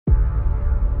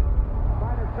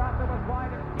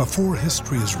Before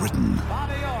history is written,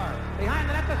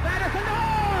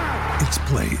 it's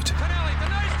played.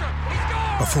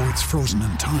 Before it's frozen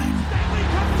in time,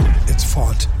 it's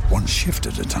fought one shift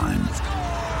at a time.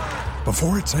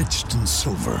 Before it's etched in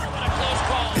silver,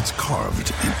 it's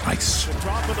carved in ice.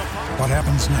 What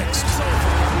happens next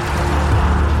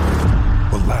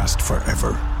will last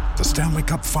forever. The Stanley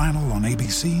Cup Final on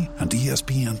ABC and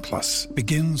ESPN Plus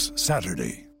begins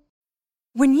Saturday.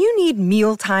 When you need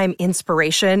mealtime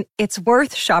inspiration, it's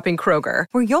worth shopping Kroger,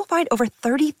 where you'll find over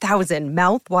 30,000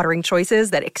 mouth-watering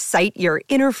choices that excite your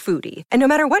inner foodie. And no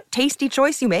matter what tasty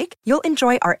choice you make, you'll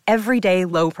enjoy our everyday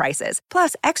low prices,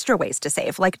 plus extra ways to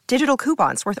save, like digital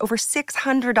coupons worth over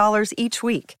 $600 each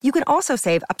week. You can also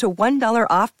save up to $1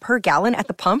 off per gallon at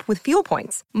the pump with fuel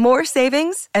points. More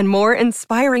savings and more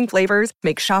inspiring flavors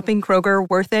make shopping Kroger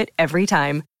worth it every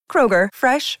time. Kroger,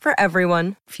 fresh for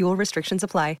everyone. Fuel restrictions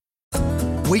apply.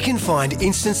 We can find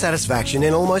instant satisfaction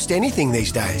in almost anything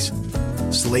these days.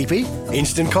 Sleepy?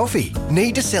 Instant coffee.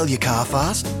 Need to sell your car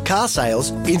fast? Car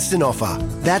sales, instant offer.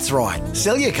 That's right,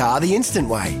 sell your car the instant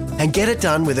way and get it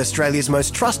done with Australia's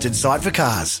most trusted site for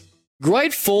cars.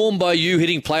 Great form by you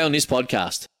hitting play on this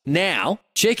podcast. Now,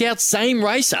 check out Same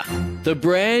Racer, the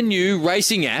brand new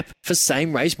racing app for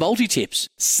same race multi-tips.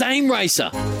 Same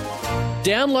Racer.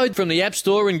 Download from the App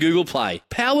Store and Google Play.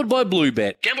 Powered by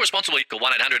Bluebet. Gamble responsibly. Call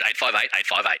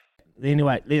 1-800-858-858.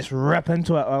 Anyway, let's rip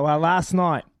into it. Well, last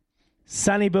night,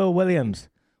 Sonny Bill Williams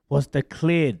was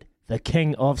declared the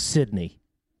King of Sydney.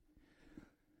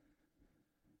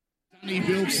 Sonny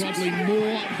Bill probably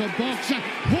more the boxer.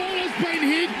 Hall has been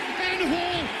hit and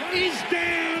Hall is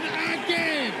down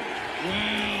again.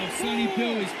 Wow, Sonny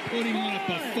Bill is putting on a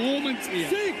performance here.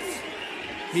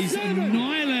 He's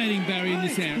annihilating Barry in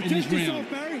this round. He's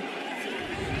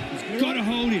got to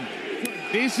hold him.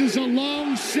 This is a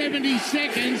long 70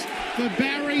 seconds for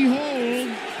Barry Hall.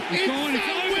 It's the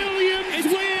Williams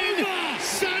win.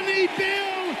 Sonny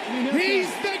Bill,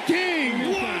 he's the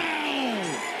king. Wow.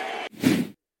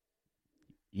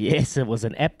 Yes, it was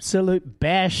an absolute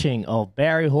bashing of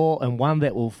Barry Hall, and one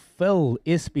that will fill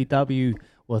SBW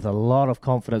with a lot of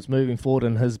confidence moving forward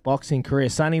in his boxing career.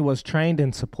 Sonny was trained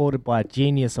and supported by a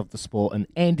genius of the sport, and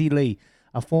Andy Lee,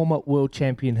 a former world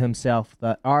champion himself.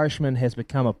 The Irishman has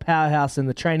become a powerhouse in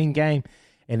the training game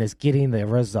and is getting the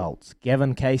results.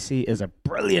 Gavin Casey is a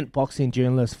brilliant boxing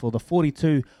journalist for the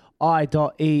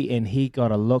 42i.e, and he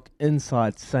got a look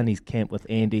inside Sonny's camp with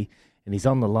Andy, and he's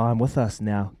on the line with us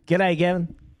now. G'day,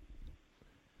 Gavin.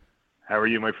 How are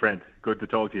you, my friend? Good to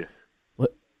talk to you.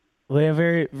 We're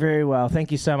very, very well.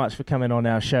 Thank you so much for coming on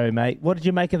our show, mate. What did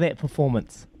you make of that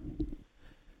performance?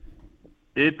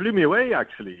 It blew me away,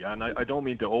 actually, and I don't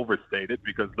mean to overstate it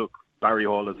because, look, Barry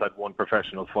Hall has had one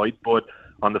professional fight, but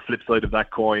on the flip side of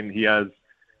that coin, he has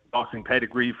boxing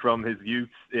pedigree from his youth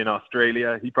in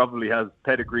Australia. He probably has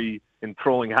pedigree in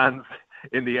throwing hands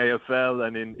in the AFL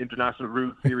and in international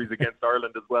rules series against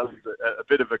Ireland as well. He's a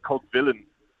bit of a cult villain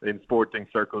in sporting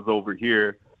circles over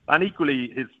here. And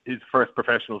equally, his first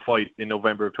professional fight in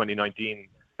November of 2019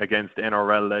 against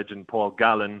NRL legend Paul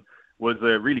Gallen was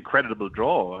a really creditable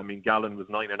draw. I mean, Gallen was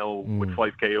 9-0 with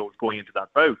 5 KOs going into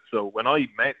that bout. So when I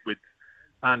met with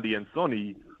Andy and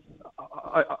Sonny,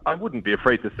 I wouldn't be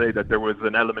afraid to say that there was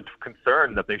an element of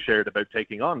concern that they shared about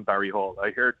taking on Barry Hall. I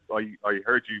heard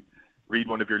you read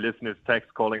one of your listeners'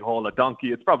 texts calling Hall a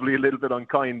donkey. It's probably a little bit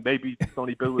unkind. Maybe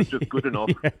Sonny Bill was just good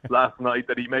enough last night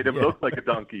that he made him look like a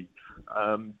donkey.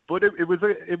 But it was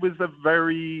a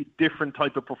very different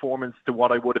type of performance to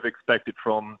what I would have expected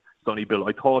from Sonny Bill.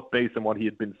 I thought, based on what he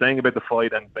had been saying about the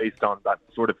fight and based on that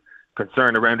sort of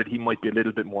concern around it, he might be a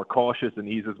little bit more cautious and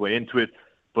ease his way into it.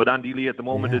 But Andy Lee at the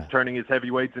moment is turning his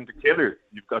heavyweights into killers.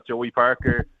 You've got Joey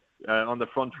Parker on the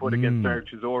front foot against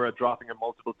Serge Chisora, dropping him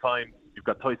multiple times. You've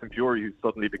got Tyson Fury, who's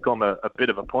suddenly become a bit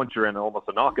of a puncher and almost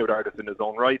a knockout artist in his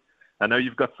own right. And now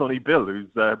you've got Sonny Bill, who's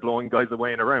blowing guys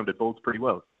away and around. It bodes pretty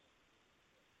well.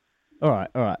 All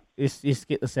right. Let's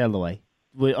get this out of the way.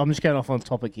 I'm just going off on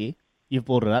topic here. You've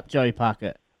brought it up. Joey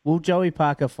Parker. Will Joey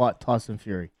Parker fight Tyson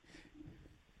Fury?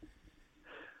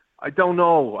 I don't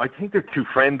know. I think they're too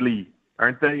friendly,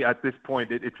 aren't they? At this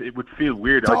point, it would feel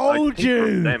weird. I think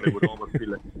from them, it would almost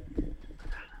feel like.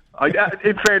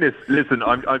 In fairness, listen,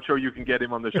 I'm sure you can get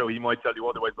him on the show. He might tell you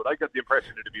otherwise, but I get the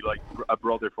impression it'd be like a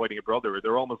brother fighting a brother.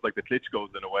 They're almost like the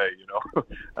Klitschko's in a way, you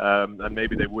know. And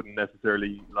maybe they wouldn't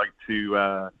necessarily like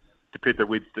to pit their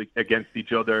wits against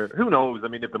each other. Who knows? I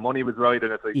mean, if the money was right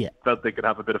and if they felt they could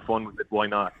have a bit of fun with it, why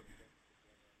not?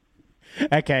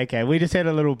 Okay. We just had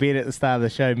a little bet at the start of the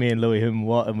show, me and Louis, whom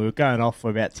what, and we were going off for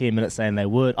about 10 minutes saying they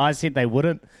would. I said they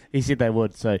wouldn't. He said they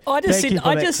would. So I just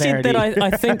said that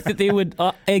I think that there would,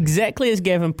 exactly as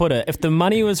Gavin put it, if the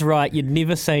money was right, you'd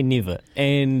never say never.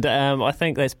 And I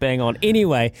think that's bang on.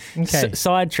 Anyway, okay.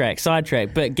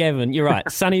 Sidetrack. But Gavin, you're right.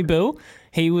 Sonny Bill,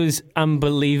 he was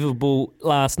unbelievable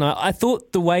last night. I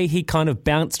thought the way he kind of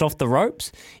bounced off the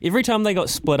ropes, every time they got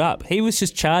split up, he was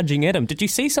just charging at him. Did you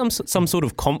see some sort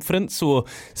of confidence or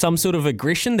some sort of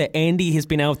aggression that Andy has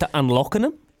been able to unlock in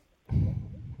him?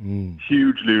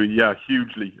 Hugely, yeah,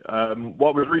 hugely.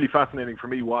 What was really fascinating for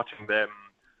me watching them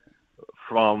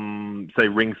from, say,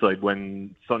 ringside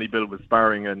when Sonny Bill was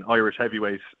sparring an Irish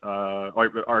heavyweight,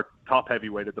 our top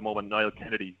heavyweight at the moment, Niall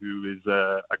Kennedy, who is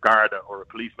a Garda or a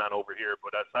policeman over here,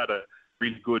 but has had a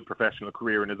really good professional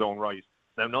career in his own right.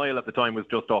 Now, Niall at the time was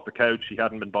just off the couch. He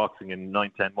hadn't been boxing in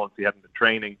 9-10 months. He hadn't been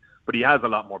training, but he has a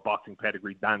lot more boxing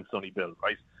pedigree than Sonny Bill,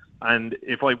 right? And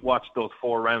if I watched those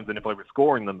 4 rounds and if I was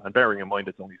scoring them, and bearing in mind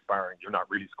it's only sparring, you're not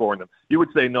really scoring them, you would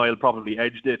say Niall probably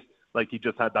edged it, like he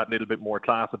just had that little bit more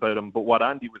class about him. But what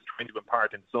Andy was trying to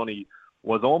impart in Sonny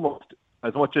was almost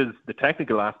as much as the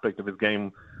technical aspect of his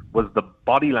game was the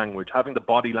body language, having the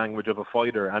body language of a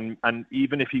fighter. And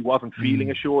even if he wasn't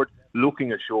feeling assured,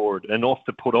 looking assured enough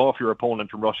to put off your opponent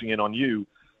from rushing in on you.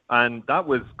 And that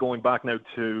was going back now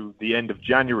to the end of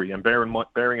January, and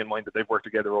bearing in mind that they've worked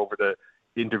together over the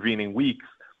intervening weeks.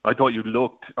 I thought you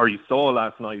saw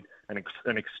last night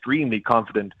an extremely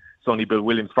confident Sonny Bill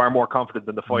Williams, far more confident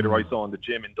than the fighter I saw in the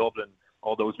gym in Dublin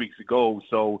all those weeks ago.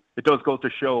 So it does go to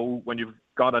show when you've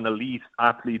got an elite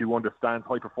athlete who understands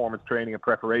high performance training and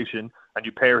preparation, and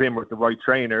you pair him with the right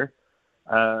trainer,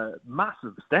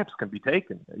 massive steps can be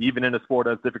taken, even in a sport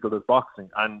as difficult as boxing.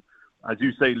 And as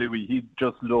you say, Louis, he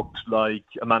just looked like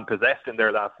a man possessed in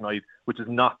there last night, which is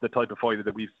not the type of fighter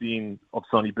that we've seen of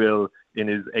Sonny Bill in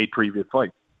his 8 previous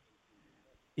fights.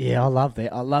 Yeah, I love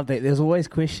that. There's always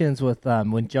questions with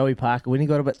when Joey Parker, when he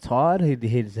got a bit tired,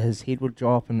 his head would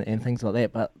drop and things like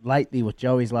that. But lately with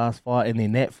Joey's last fight and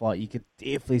then that fight, you could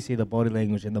definitely see the body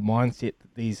language and the mindset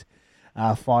that these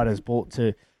fighters brought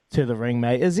to the ring,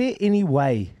 mate. Is there any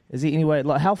way,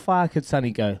 like how far could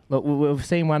Sonny go? Look, we've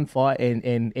seen one fight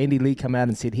and Andy Lee come out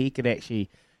and said he could actually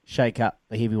shake up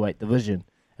the heavyweight division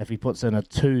if he puts in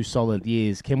 2 solid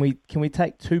years. Can we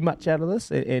take too much out of this?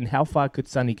 And how far could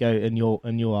Sonny go in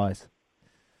your eyes?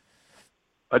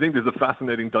 I think there's a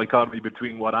fascinating dichotomy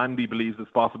between what Andy believes is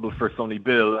possible for Sonny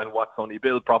Bill and what Sonny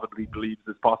Bill probably believes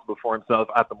is possible for himself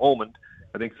at the moment.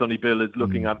 I think Sonny Bill is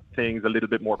looking at things a little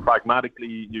bit more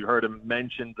pragmatically. You heard him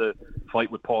mention the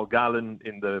fight with Paul Gallen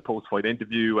in the post-fight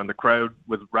interview, and the crowd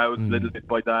was roused a little bit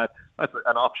by that. That's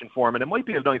an option for him, and it might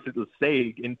be a nice little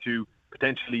seg into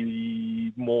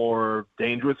potentially more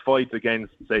dangerous fights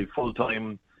against, say,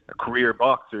 full-time career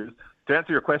boxers. To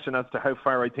answer your question as to how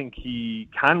far I think he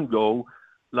can go,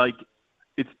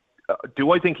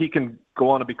 do I think he can go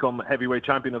on and become heavyweight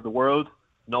champion of the world?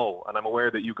 No, and I'm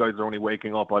aware that you guys are only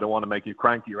waking up. I don't want to make you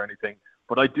cranky or anything,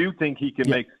 but I do think he can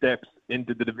make steps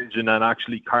into the division and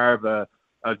actually carve a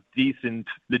decent,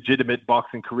 legitimate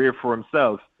boxing career for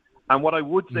himself. And what I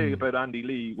would say about Andy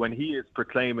Lee, when he is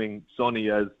proclaiming Sonny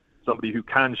as somebody who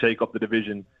can shake up the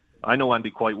division, I know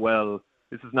Andy quite well.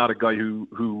 This is not a guy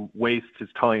who wastes his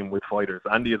time with fighters.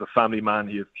 Andy is a family man.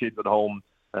 He has kids at home,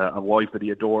 a wife that he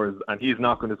adores, and he's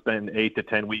not going to spend 8 to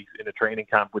 10 weeks in a training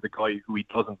camp with a guy who he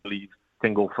doesn't believe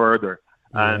can go further.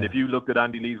 Yeah. And if you looked at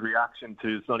Andy Lee's reaction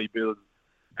to Sonny Bill's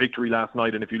victory last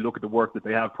night, and if you look at the work that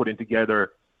they have put in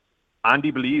together, Andy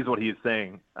believes what he is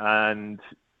saying. And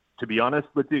to be honest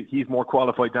with you, he's more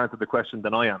qualified to answer the question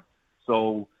than I am.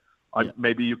 So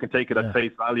maybe you can take it at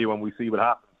face value and we see what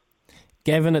happens.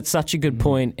 Gavin, it's such a good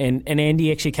point, and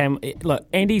Andy actually came. Look,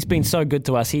 Andy's been so good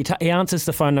to us. He answers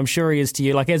the phone. I'm sure he is to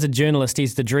you. Like, as a journalist,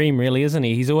 he's the dream, really, isn't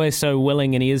he? He's always so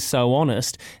willing and he is so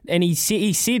honest. And he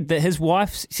said that his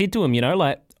wife said to him,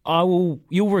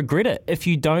 you'll regret it if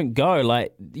you don't go.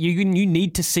 Like, you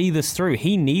need to see this through.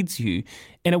 He needs you,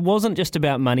 and it wasn't just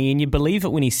about money. And you believe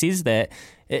it when he says that.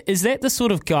 Is that the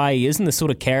sort of guy he is and the sort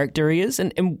of character he is?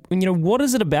 And what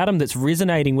is it about him that's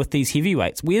resonating with these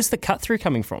heavyweights? Where's the cut through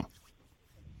coming from?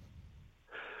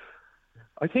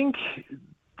 I think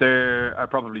there are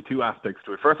probably 2 aspects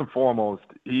to it. First and foremost,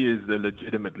 he is a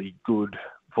legitimately good,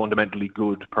 fundamentally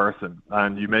good person.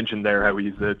 And you mentioned there how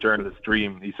he's a journalist's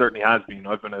dream. He certainly has been.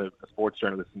 I've been a sports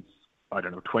journalist since,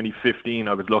 2015.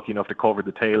 I was lucky enough to cover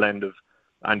the tail end of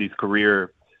Andy's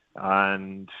career.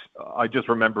 And I just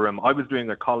remember him. I was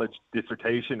doing a college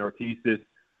dissertation or thesis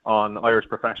on Irish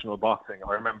professional boxing.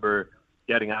 I remember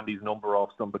getting Andy's number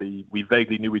off somebody. We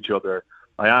vaguely knew each other.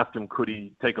 I asked him, could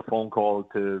he take a phone call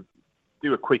to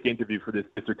do a quick interview for this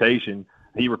dissertation.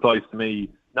 He replies to me,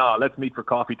 "No, let's meet for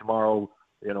coffee tomorrow.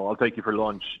 I'll take you for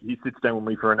lunch." He sits down with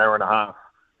me for an hour and a half,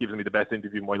 gives me the best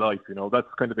interview of my life. That's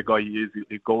kind of the guy he is.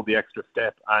 He'd go the extra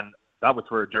step, and that was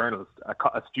for a journalist,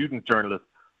 a student journalist.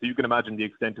 So you can imagine the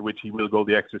extent to which he will go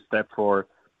the extra step for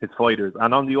his fighters.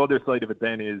 And on the other side of it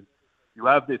then is you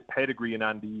have this pedigree in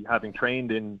Andy, having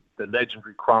trained in the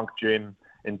legendary Kronk gym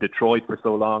in Detroit for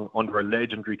so long under a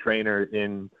legendary trainer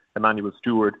in Emmanuel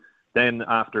Stewart. Then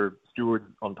after Stewart's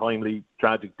untimely,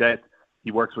 tragic death,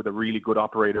 he works with a really good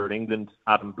operator in England,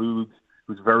 Adam Booth,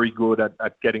 who's very good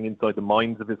at getting inside the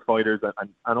minds of his fighters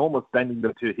and almost bending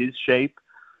them to his shape.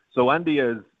 So Andy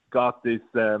has got this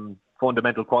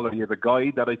fundamental quality as a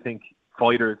guy that I think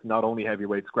fighters, not only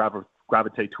heavyweights,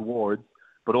 gravitate towards,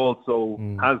 but also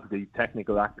has the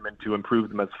technical acumen to improve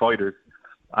them as fighters.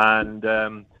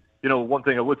 And, one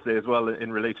thing I would say as well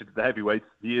in relation to the heavyweights,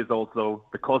 he is also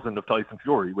the cousin of Tyson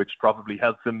Fury, which probably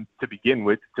helps him to begin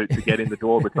with to get in the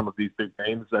door with some of these big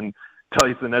names. And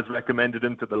Tyson has recommended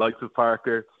him to the likes of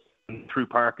Parker. And through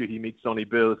Parker, he meets Sonny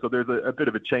Bill. So there's a bit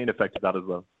of a chain effect to that as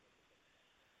well.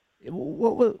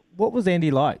 What was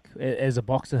Andy like as a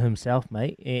boxer himself,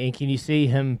 mate? And can you see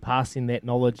him passing that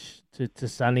knowledge to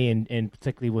Sonny and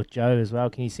particularly with Joe as well?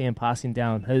 Can you see him passing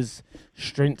down his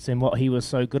strengths and what he was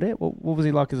so good at? What was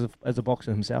he like as a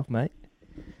boxer himself, mate?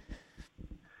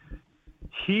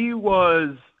 He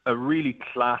was a really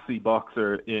classy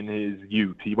boxer in his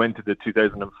youth. He went to the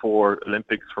 2004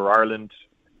 Olympics for Ireland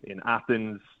in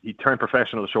Athens. He turned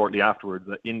professional shortly afterwards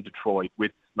in Detroit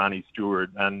with Manny Stewart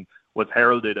and was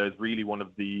heralded as really one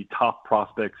of the top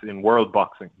prospects in world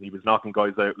boxing. He was knocking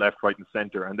guys out left, right, and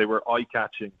center, and they were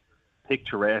eye-catching,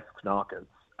 picturesque knockouts.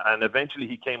 And eventually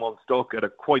he came unstuck at a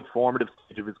quite formative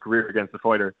stage of his career against a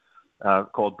fighter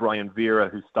called Brian Vera,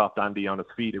 who stopped Andy on his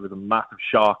feet. It was a massive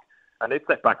shock, and it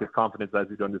set back his confidence, as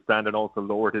you'd understand, and also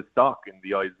lowered his stock in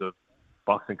the eyes of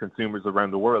boxing consumers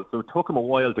around the world. So it took him a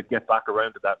while to get back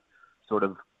around to that sort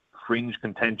of fringe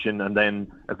contention and then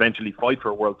eventually fight for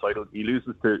a world title. He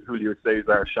loses to Julio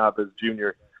Cesar Chavez Jr.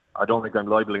 I don't think I'm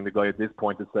libeling the guy at this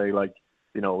point to say,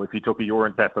 if he took a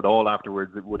urine test at all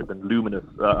afterwards, it would have been luminous.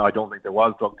 I don't think there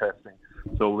was drug testing.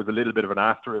 So it was a little bit of an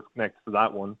asterisk next to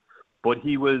that one. But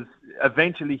it was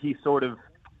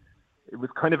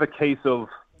kind of a case of,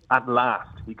 at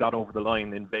last, he got over the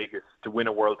line in Vegas to win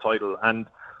a world title. And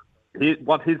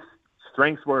what his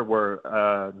strengths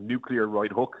were nuclear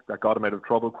right hook that got him out of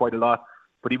trouble quite a lot,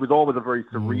 but he was always a very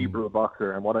cerebral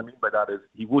boxer, and what I mean by that is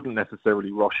he wouldn't necessarily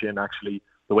rush in actually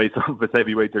the way some of his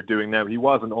heavyweights are doing now. He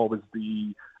wasn't always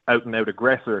the out-and-out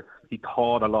aggressor. He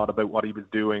thought a lot about what he was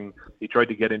doing. He tried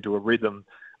to get into a rhythm,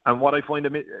 and what I find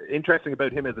interesting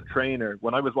about him as a trainer,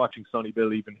 when I was watching Sonny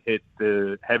Bill even hit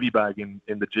the heavy bag in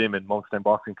the gym in Monkstown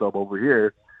Boxing Club over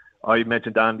here, I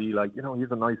mentioned Andy,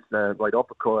 he's a nice right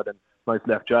uppercut and nice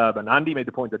left jab. And Andy made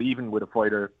the point that even with a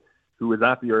fighter who was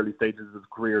at the early stages of his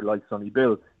career like Sonny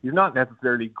Bill, he's not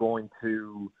necessarily going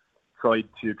to try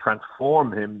to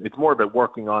transform him. It's more about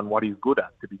working on what he's good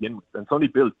at to begin with. And Sonny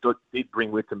Bill did bring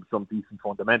with him some decent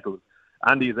fundamentals.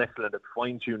 Andy is excellent at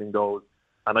fine-tuning those.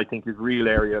 And I think his real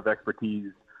area of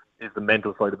expertise is the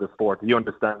mental side of the sport. He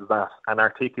understands that and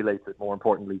articulates it, more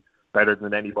importantly, better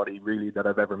than anybody really that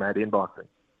I've ever met in boxing.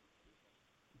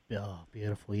 Oh,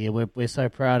 beautiful. Yeah, we're so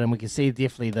proud, and we can see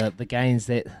definitely the gains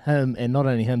that him, and not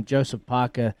only him, Joseph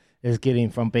Parker is getting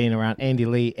from being around Andy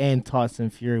Lee and Tyson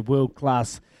Fury,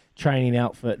 world-class training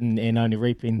outfit, and only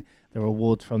reaping the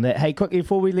rewards from that. Hey, quickly,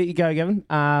 before we let you go, Gavin,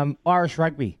 Irish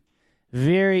rugby,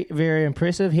 very, very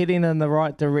impressive, heading in the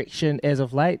right direction as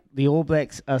of late. The All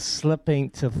Blacks are slipping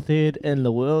to third in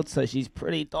the world, so she's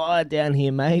pretty tired down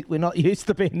here, mate. We're not used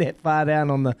to being that far down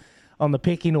on the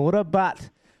pecking order, but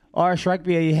Irish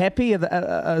rugby, are you happy? Is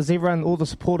everyone, all the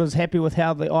supporters, happy with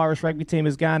how the Irish rugby team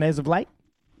has gone as of late?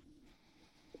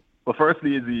 Well,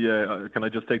 firstly, Izzy, can I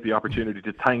just take the opportunity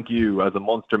to thank you as a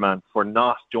Munster man for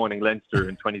not joining Leinster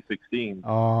in 2016.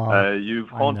 You've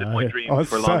haunted my dreams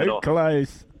for long enough.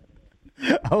 Close.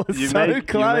 I was so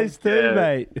close too,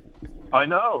 mate. I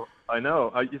know.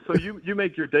 So you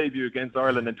make your debut against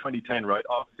Ireland in 2010, right?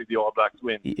 Obviously, the All Blacks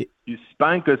win. You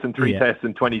spank us in three tests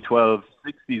in 2012,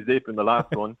 60 zip in the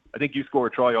last one. I think you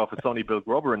scored a try off of Sonny Bill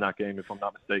Grubber in that game, if I'm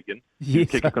not mistaken. You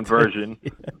kick a conversion.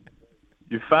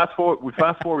 We fast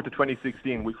forward to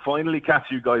 2016. We finally catch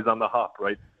you guys on the hop,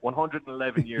 right?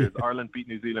 111 years, Ireland beat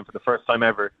New Zealand for the first time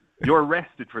ever. You're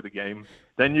arrested for the game.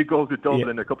 Then you go to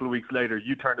Dublin a couple of weeks later.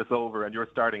 You turn us over, and you're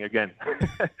starting again.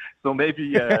 So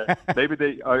maybe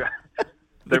they are.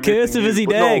 The curse of Izzy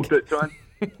Dag. No,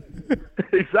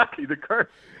 exactly, the curse.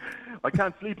 I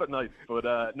can't sleep at night.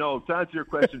 But no, to answer your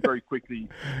question very quickly,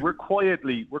 we're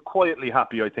quietly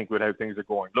happy, I think, with how things are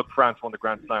going. Look, France won the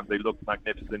Grand Slam. They looked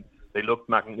magnificent. They looked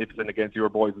magnificent against your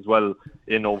boys as well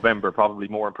in November, probably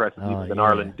more impressive than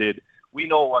Ireland did. We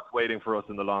know what's waiting for us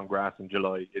in the long grass in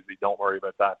July. Don't worry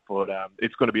about that. But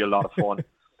it's going to be a lot of fun.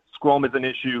 Scrum is an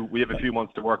issue. We have a few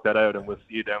months to work that out, and we'll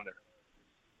see you down there.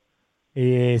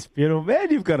 Yes, beautiful.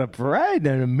 Man, you've got a brain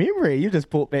and a memory. You just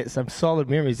brought back some solid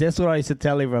memories. That's what I used to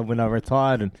tell everyone when I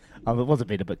retired. And I wasn't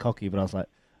being a bit cocky, but I was like,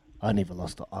 I never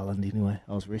lost to Ireland anyway.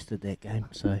 I was rested that game,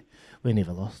 so we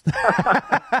never lost.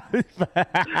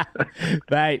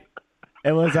 Mate,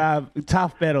 it was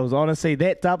tough battles, honestly.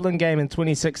 That Dublin game in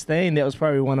 2016, that was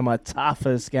probably one of my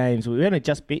toughest games. We only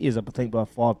just beat you, I think, by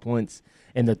 5 points.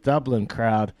 And the Dublin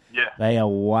crowd, they are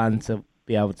one to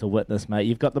be able to witness, mate.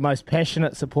 You've got the most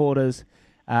passionate supporters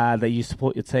that you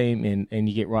support your team and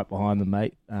you get right behind them,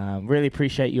 mate. Really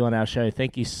appreciate you on our show.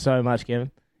 Thank you so much,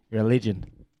 Kevin. You're a legend.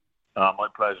 My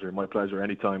pleasure.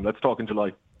 Anytime. Let's talk in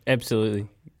July. Absolutely.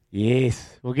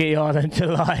 Yes, we'll get you on in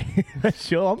July.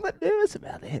 Sure, I'm not nervous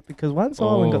about that because once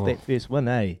Ireland got that first win,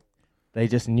 they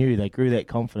just knew, they grew that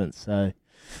confidence. So,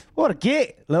 what a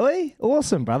get, Louis.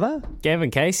 Awesome, brother.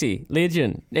 Gavin Casey,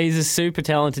 legend. He's a super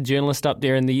talented journalist up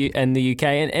there in the UK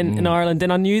and in Ireland.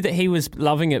 And I knew that he was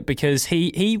loving it because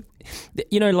he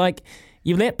you know, like,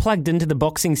 you get plugged into the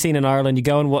boxing scene in Ireland, you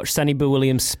go and watch Sonny Bill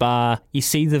Williams spar, you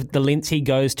see the lengths he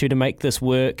goes to make this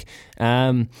work.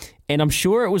 And I'm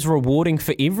sure it was rewarding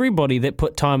for everybody that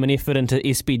put time and effort into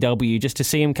SBW just to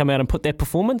see him come out and put that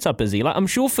performance up, Izzy. Like, I'm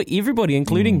sure for everybody,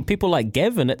 including people like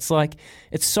Gavin, it's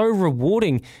so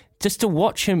rewarding just to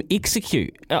watch him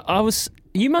execute.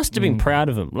 You must have been proud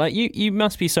of him. Like, you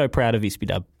must be so proud of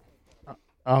SBW.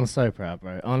 I'm so proud,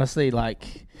 bro. Honestly,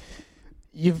 like,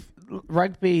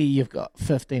 rugby, you've got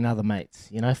 15 other mates,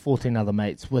 14 other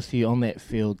mates with you on that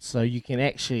field, so you can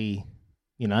actually,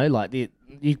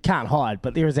 you can't hide,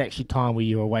 but there is actually time where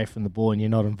you're away from the ball and you're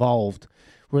not involved.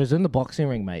 Whereas in the boxing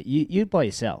ring, mate, you're by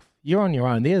yourself. You're on your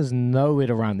own. There's nowhere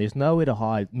to run. There's nowhere to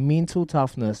hide. Mental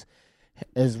toughness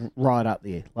is right up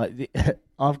there. Like,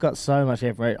 I've got so much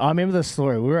admiration. I remember this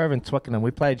story. We were over in Twickenham.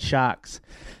 We played Sharks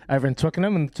over in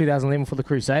Twickenham in 2011 for the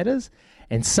Crusaders,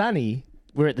 and Sonny,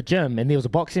 we're at the gym and there was a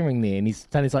boxing ring there, and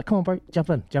Sonny's like, "Come on, bro, jump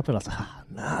in." I was like,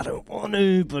 "Nah, I don't want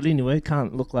to." But anyway,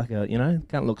 can't look like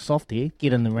can't look soft here.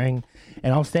 Get in the ring,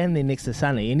 and I'm standing there next to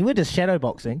Sonny, and we're just shadow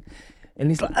boxing, and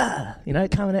he's like,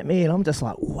 coming at me, and I'm just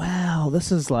like, wow,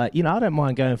 this is like, I don't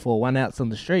mind going for 1 ounce on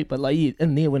the street, but like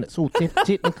in there when it's all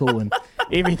technical and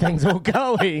everything's all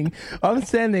going, I'm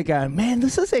standing there going, man,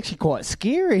 this is actually quite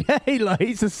scary. Hey, like,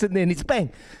 he's just sitting there and he's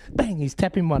bang, bang, he's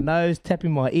tapping my nose,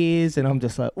 tapping my ears, and I'm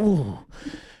just like, ooh.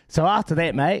 So after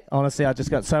that, mate, honestly, I just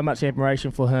got so much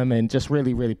admiration for him and just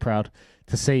really, really proud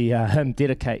to see him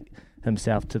dedicate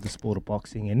himself to the sport of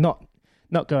boxing and not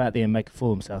go out there and make a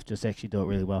fool of himself, just actually do it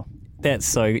really well. That's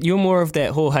so. You're more of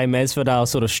that Jorge Masvidal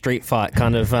sort of street fight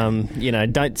kind of,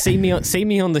 don't see me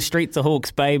on the streets of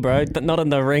Hawke's Bay, bro, but not in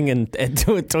the ring and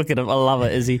do it talkative. I love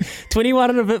it, Izzy.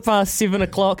 21 and a bit past 7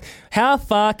 o'clock. How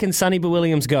far can Sonny Bill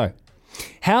Williams go?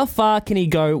 How far can he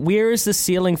go? Where is the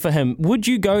ceiling for him? Would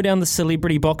you go down the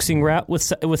celebrity boxing route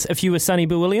with if you were Sonny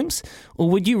Bill Williams? Or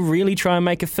would you really try and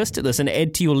make a fist at this and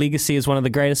add to your legacy as one of the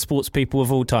greatest sports people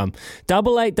of all time?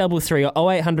 8833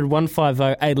 or 0800 150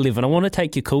 811. I want to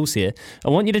take your calls here. I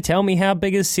want you to tell me how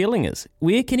big his ceiling is.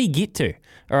 Where can he get to?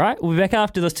 All right, we'll be back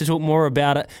after this to talk more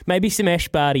about it. Maybe some Ash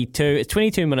Barty too. It's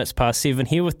 22 minutes past 7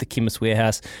 here with the Chemist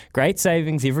Warehouse. Great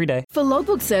savings every day. For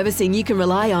logbook servicing you can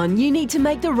rely on, you need to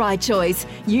make the right choice.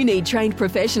 You need trained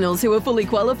professionals who are fully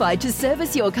qualified to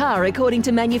service your car according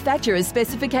to manufacturer's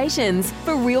specifications.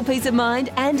 For real peace of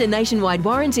mind and a nationwide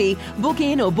warranty, book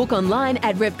in or book online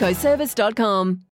at repcoservice.com.